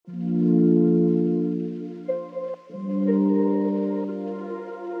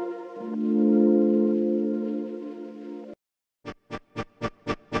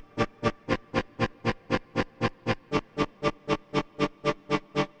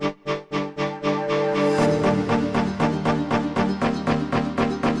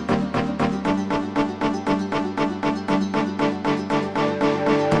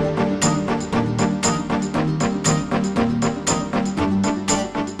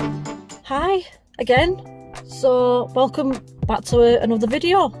Hi again. So welcome back to another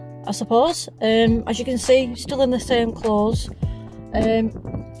video, I suppose. As you can see, still in the same clothes.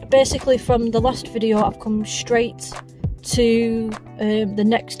 Basically from the last video I've come straight to the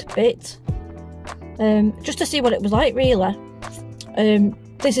next bit, just to see what it was like really.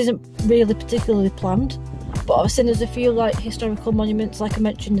 This isn't really particularly planned, but I've seen there's a few like historical monuments like I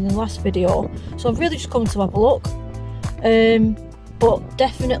mentioned in the last video, so I've really just come to have a look. But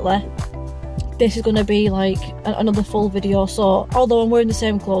definitely this is going to be like another full video, so although I'm wearing the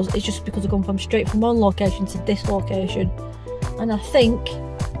same clothes, it's just because I've gone straight from one location to this location, and I think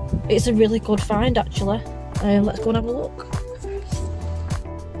it's a really good find actually. Let's go and have a look.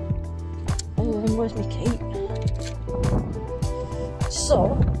 Where's my key?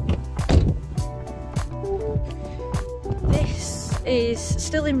 So this is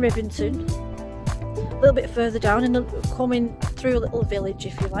still in Rivington, a little bit further down, and coming through a little village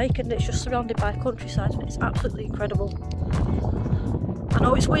if you like, and it's just surrounded by countryside and it's absolutely incredible. I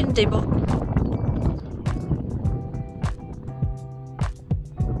know it's windy, but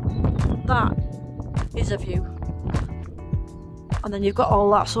that is a view, and then you've got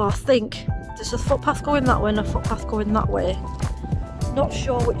all that. So I think there's a footpath going that way and a footpath going that way. Not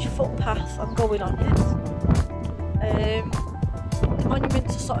sure which footpath I'm going on yet. The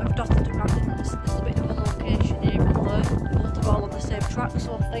monuments are sort of dotted around, and there's a bit of a location here and there. They're all on the same track,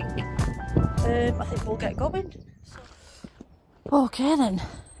 so I think we'll get going. Okay then,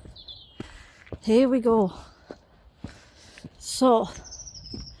 here we go. So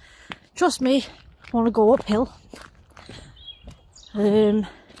trust me, I want to go uphill.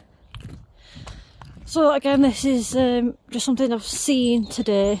 So again, this is just something I've seen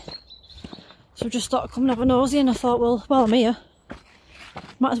today, so I just thought I'd come and have a nosy, and I thought, well while I'm here,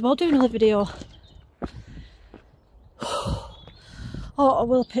 might as well do another video. Oh, I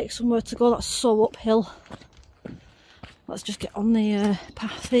will pick somewhere to go that's so uphill. Let's just get on the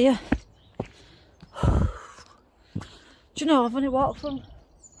path here. Do you know, I've only walked from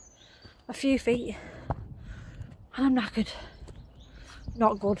a few feet and I'm knackered.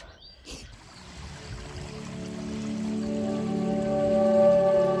 Not good.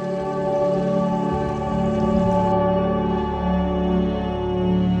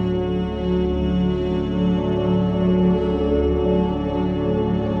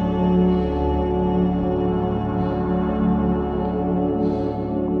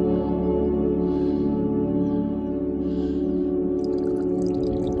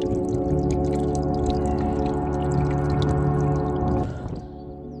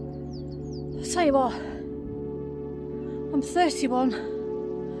 Tell you what, I'm 31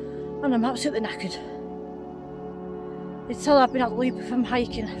 and I'm absolutely knackered. You can tell I've been out the loop from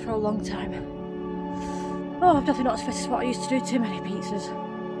hiking for a long time. Oh, I'm definitely not as fit as what I used to do, too many pizzas.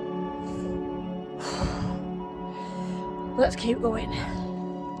 Let's keep going.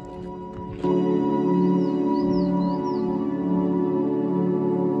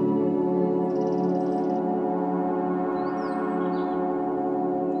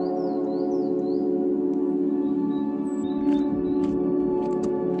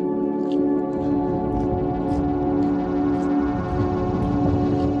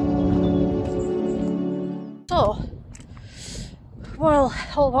 Well,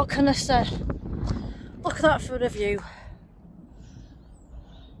 oh, what can I say? Look at that for a view.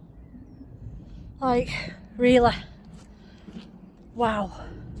 Like, really? Wow.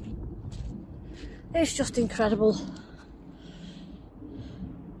 It's just incredible.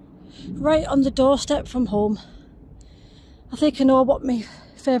 Right on the doorstep from home. I think I know what my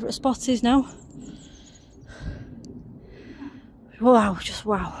favourite spot is now. Wow, just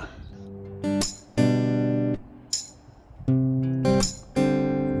wow.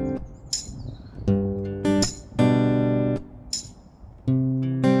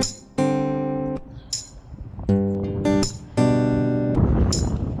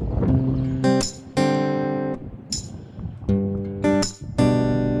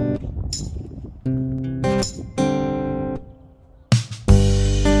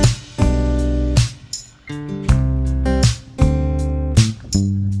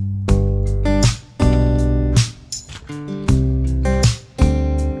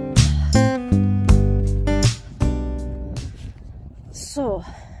 So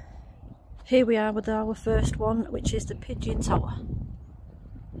here we are with our first one, which is the Pigeon Tower.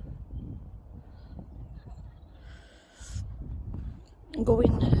 I'm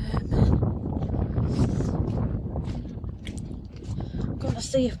going to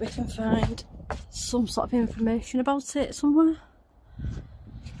see if we can find some sort of information about it somewhere.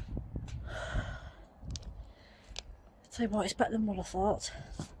 Tell you what, it's better than what I thought.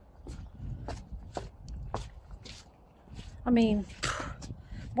 I mean,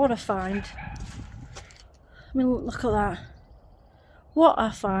 what a find. I mean, look at that. What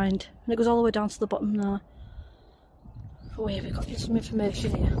a find. And it goes all the way down to the bottom there. Oh, here we've got some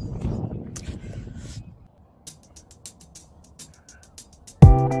information here.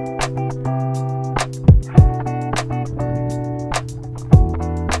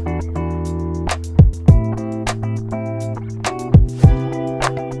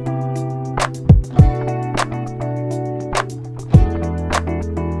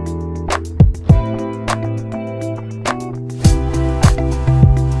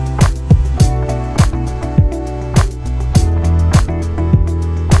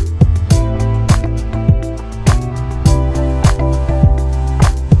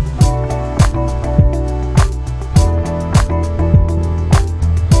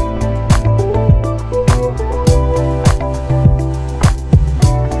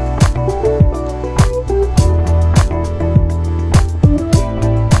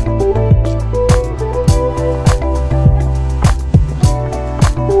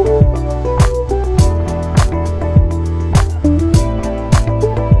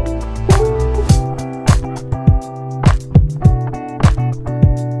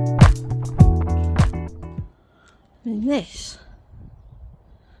 This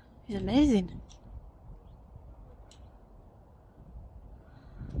is amazing.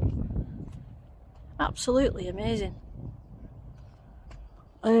 Absolutely amazing.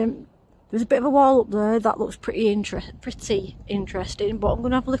 There's a bit of a wall up there that looks pretty interesting, but I'm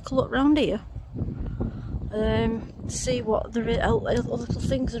going to have a little look around here. See what there is, other little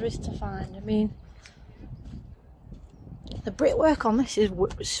things there is to find. I mean, the brickwork on this is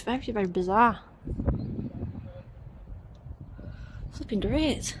very, very bizarre. Flipping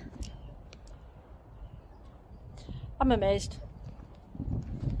great. I'm amazed.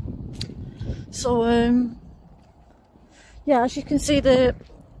 So yeah, as you can see,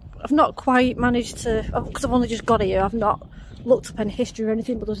 I've not quite managed to, because I've only just got here, I've not looked up any history or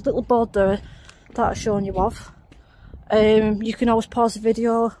anything, but there's a little board there that I've shown you of. You can always pause the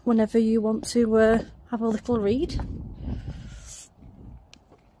video whenever you want to have a little read.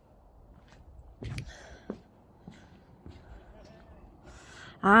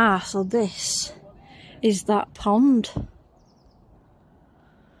 Ah, so this is that pond.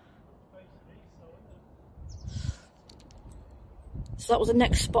 So that was the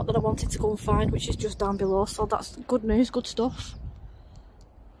next spot that I wanted to go and find, which is just down below, so that's good news, good stuff.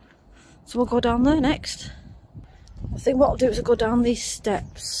 So we'll go down there next. I think what I'll do is I'll go down these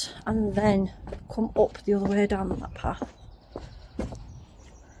steps and then come up the other way down that path.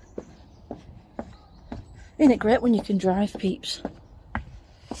 Isn't it great when you can drive, peeps?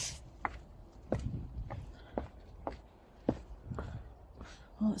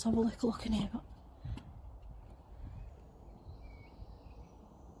 Oh, let's have a little look in here.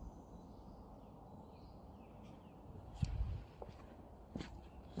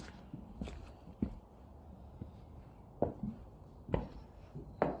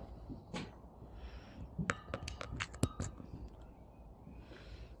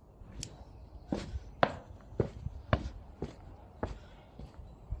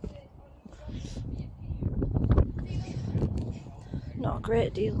 Not a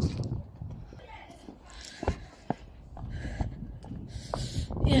great deal.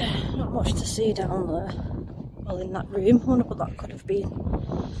 Yeah, not much to see down there. Well, in that room, I wonder what that could have been.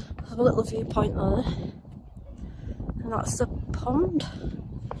 Have a little viewpoint there. And that's the pond.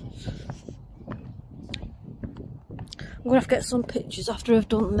 I'm going to have to get some pictures after I've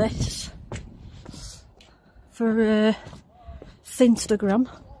done this for Instagram.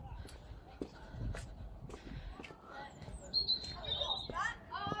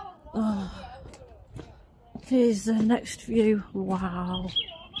 Oh, here's the next view. Wow.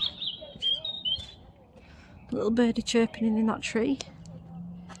 Little birdie chirping in that tree.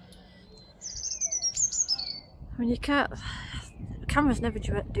 I mean, you can't, cameras never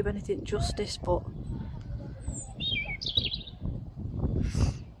do anything justice, but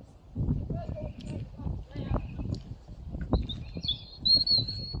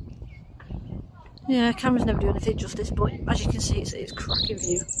yeah, cameras never do anything justice, but as you can see, it's cracking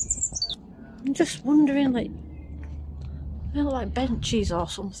view. I'm just wondering, like, they look like benches or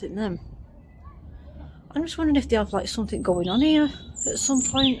something, them. I'm just wondering if they have like something going on here at some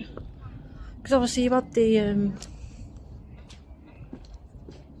point. Because obviously you had the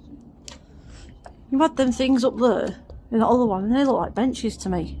you had them things up there in the other one, and they look like benches to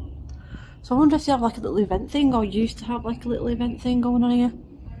me. So I wonder if they have like a little event thing, or used to have like a little event thing going on here.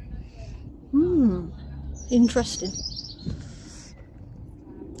 Interesting.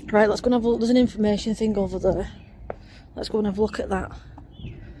 Right, let's go and have a look. There's an information thing over there. Let's go and have a look at that.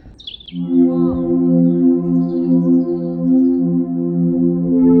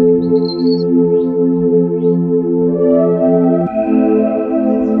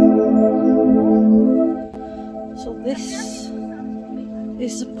 So this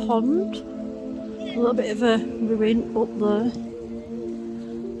is a pond, a little bit of a ruin up there.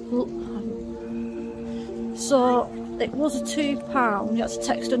 So it was a £2, you had to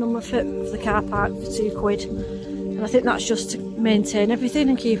text a number for the car park for £2, and I think that's just to maintain everything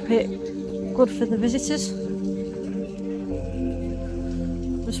and keep it good for the visitors.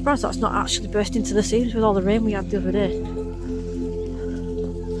 I'm surprised that's not actually burst into the seams with all the rain we had the other day.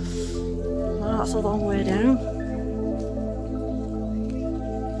 Well, that's a long way down.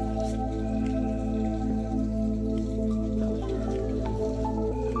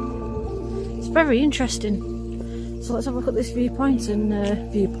 It's very interesting. So let's have a look at this viewpoint and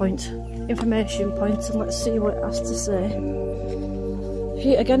information point, and let's see what it has to say. If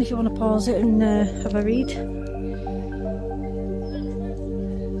you want to pause it and have a read.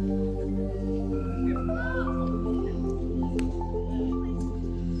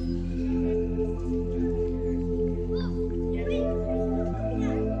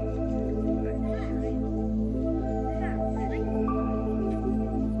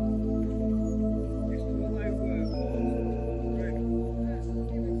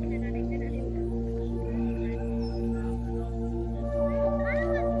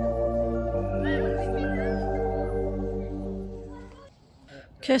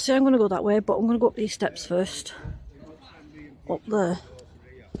 Okay, so I'm going to go that way, but I'm going to go up these steps first. Up there.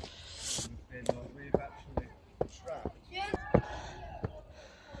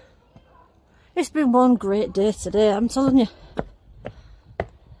 It's been one great day today, I'm telling you.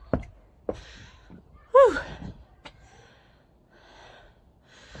 Whew.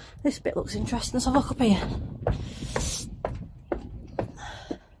 This bit looks interesting. Let's have a look up here.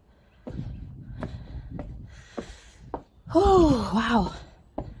 Oh, wow.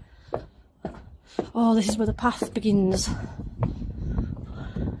 Oh, this is where the path begins.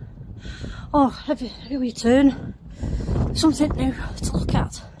 Oh, here we turn. Something new to look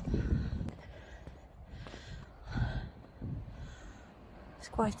at. It's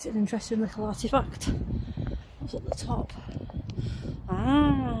quite an interesting little artefact. What's at the top?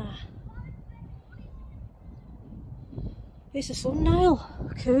 Ah, it's a sundial.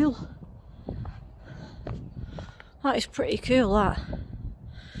 Cool. That is pretty cool, that.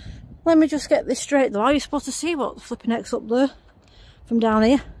 Let me just get this straight though. Are you supposed to see what the flipping heck's up there from down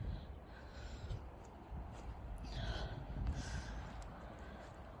here?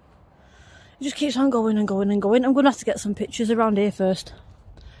 It just keeps on going and going and going. I'm going to have to get some pictures around here first.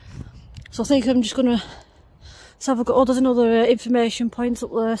 So I think I'm just going to have a go. Oh, there's another information point up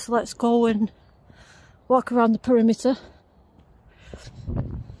there, so let's go and walk around the perimeter.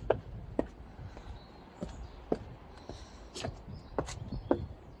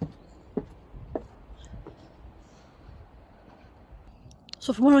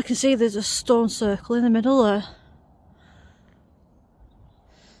 So from what I can see, there's a stone circle in the middle there.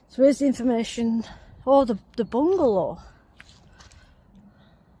 So here's the information. Oh, the bungalow.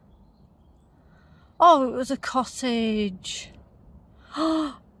 Oh, it was a cottage.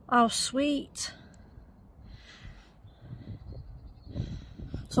 Oh, how sweet.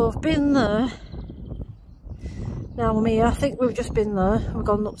 So I've been there. Now I'm here. I think we've just been there. We've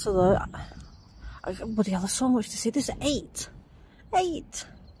gone up to there. Bloody hell, there's so much to see. There's 8. 8.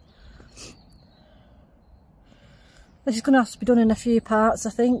 This is going to have to be done in a few parts, I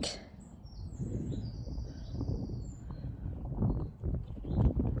think.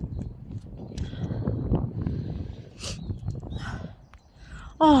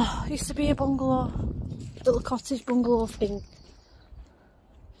 Oh, it used to be a bungalow, little cottage bungalow thing.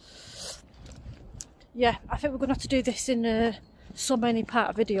 Yeah, I think we're going to have to do this in a so many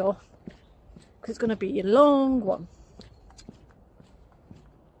part video, because it's going to be a long one.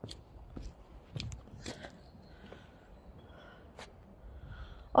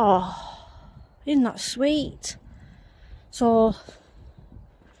 Oh, isn't that sweet? So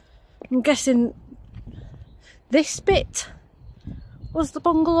I'm guessing this bit was the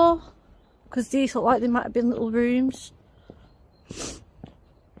bungalow, because these look like they might have been little rooms.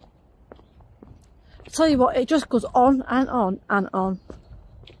 I'll tell you what, it just goes on and on and on.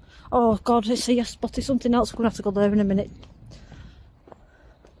 Oh god, I see I spotted something else. We're going to have to go there in a minute.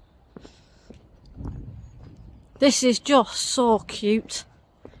 This is just so cute.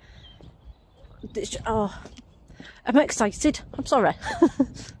 It's just, oh, I'm excited. I'm sorry.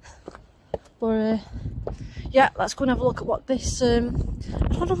 But yeah, let's go and have a look at what this. I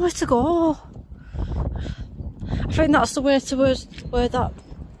don't know where to go. I think that's the way towards where that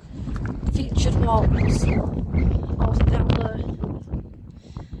featured walk was. Or was it down there?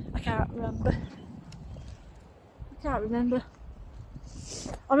 I can't remember.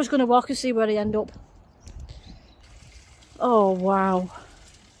 I'm just going to walk and see where I end up. Oh wow.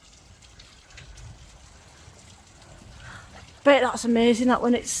 Bet that's amazing, that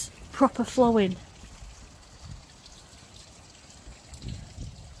when it's proper flowing.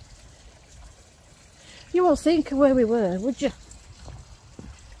 You won't think of where we were, would you?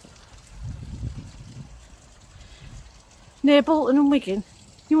 Near Bolton and Wigan.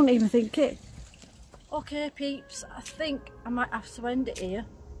 You wouldn't even think it. Okay peeps, I think I might have to end it here.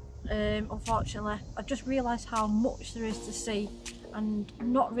 Unfortunately, I've just realised how much there is to see and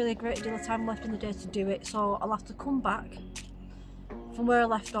not really a great deal of time left in the day to do it, so I'll have to come back from where I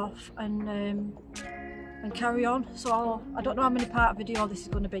left off and carry on. So I don't know how many part video this is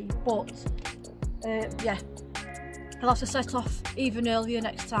going to be, but yeah, I'll have to set off even earlier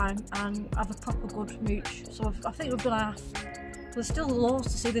next time and have a proper good mooch. So I think we've done half. There's still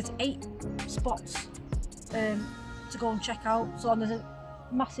loads to see. There's 8 spots to go and check out. So there's a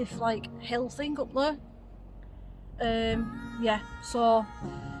massive like hill thing up there. Yeah, so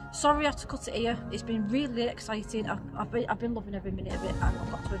sorry I had to cut it here. It's been really exciting. I've been loving every minute of it,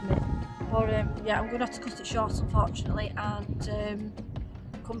 I've got to admit. But yeah, I'm going to have to cut it short unfortunately and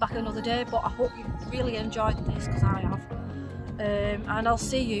come back another day. But I hope you really enjoyed this, because I have. And I'll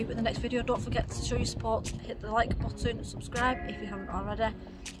see you in the next video. Don't forget to show your support, hit the like button, subscribe if you haven't already,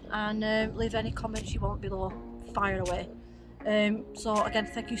 and leave any comments you want below. Fire away. So again,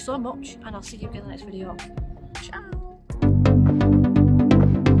 thank you so much, and I'll see you again in the next video. Ciao.